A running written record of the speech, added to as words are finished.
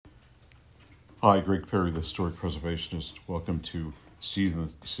Hi, Greg Perry, the historic preservationist. Welcome to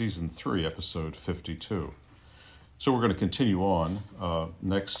season 3, episode 52. So we're going to continue on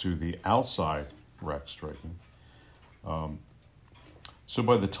next to the outside rack striking. So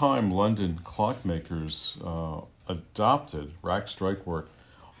by the time London clockmakers adopted rack strike work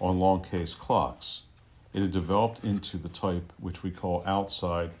on long case clocks, it had developed into the type which we call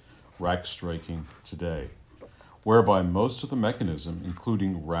outside rack striking today, whereby most of the mechanism,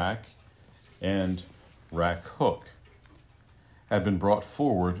 including rack and rack hook, had been brought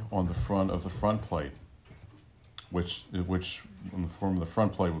forward on the front of the front plate, which in the form of the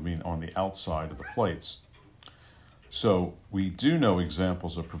front plate would mean on the outside of the plates. So we do know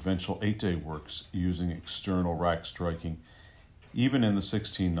examples of provincial 8-day works using external rack striking even in the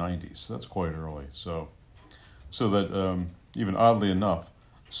 1690s. That's quite early. So that even oddly enough,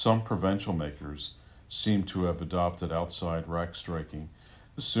 some provincial makers seem to have adopted outside rack striking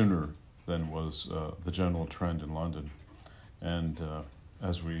sooner than was the general trend in London. And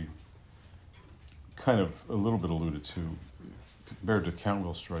as we kind of a little bit alluded to, compared to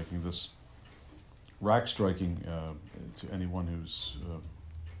countwheel striking, this rack striking, to anyone who's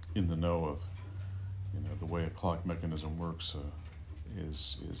in the know of the way a clock mechanism works,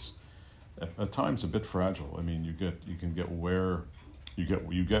 is at times a bit fragile. I mean, you can get wear, you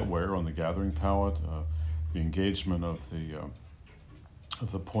get wear on the gathering pallet. The engagement of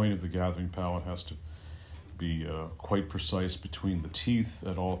the point of the gathering pallet has to be quite precise between the teeth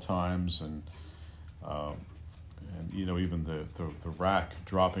at all times, and even the rack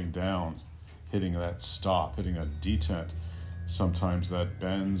dropping down, hitting that stop, hitting a detent, sometimes that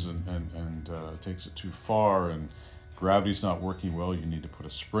bends and takes it too far, and gravity's not working well. You need to put a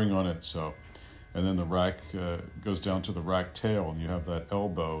spring on it. So, and then the rack goes down to the rack tail, and you have that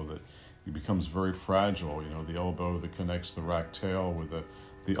elbow that it becomes very fragile. The elbow that connects the rack tail with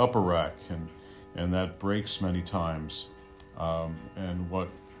the upper rack, and that breaks many times. And what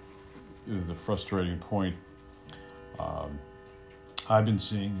is the frustrating point I've been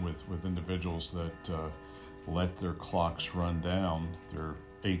seeing with individuals that let their clocks run down, their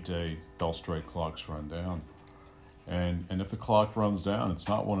 8-day bell strike clocks run down. And if the clock runs down, it's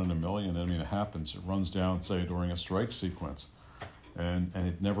not 1 in a million. I mean, it happens. It runs down, say, during a strike sequence, and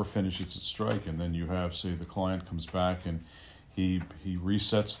it never finishes its strike. And then you have, say, the client comes back and he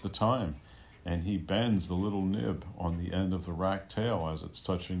resets the time, and he bends the little nib on the end of the rack tail as it's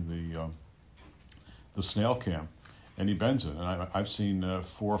touching the snail cam, and he bends it. And I've seen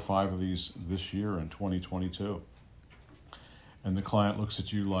 4 or 5 of these this year in 2022. And the client looks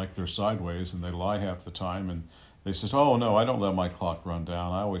at you like they're sideways, and they lie half the time, and they say, "Oh no, I don't let my clock run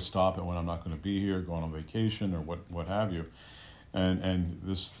down. I always stop it when I'm not going to be here, going on vacation or what have you." And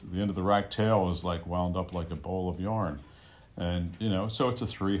the end of the rack tail is like wound up like a bowl of yarn. And, so it's a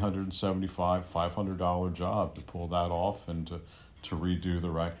 $375, $500 job to pull that off and to redo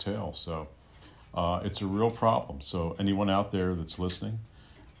the rack tail. So it's a real problem. So anyone out there that's listening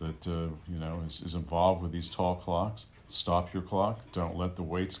that, is involved with these tall clocks, stop your clock. Don't let the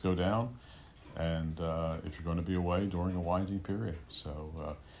weights go down. And if you're going to be away during a winding period.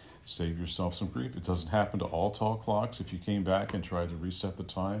 So save yourself some grief. It doesn't happen to all tall clocks. If you came back and tried to reset the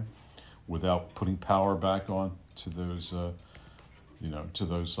time without putting power back on to those, to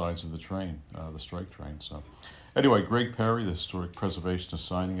those sides of the train, the strike train. So anyway, Greg Perry, the historic preservationist,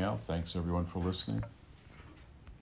 signing out. Thanks everyone for listening.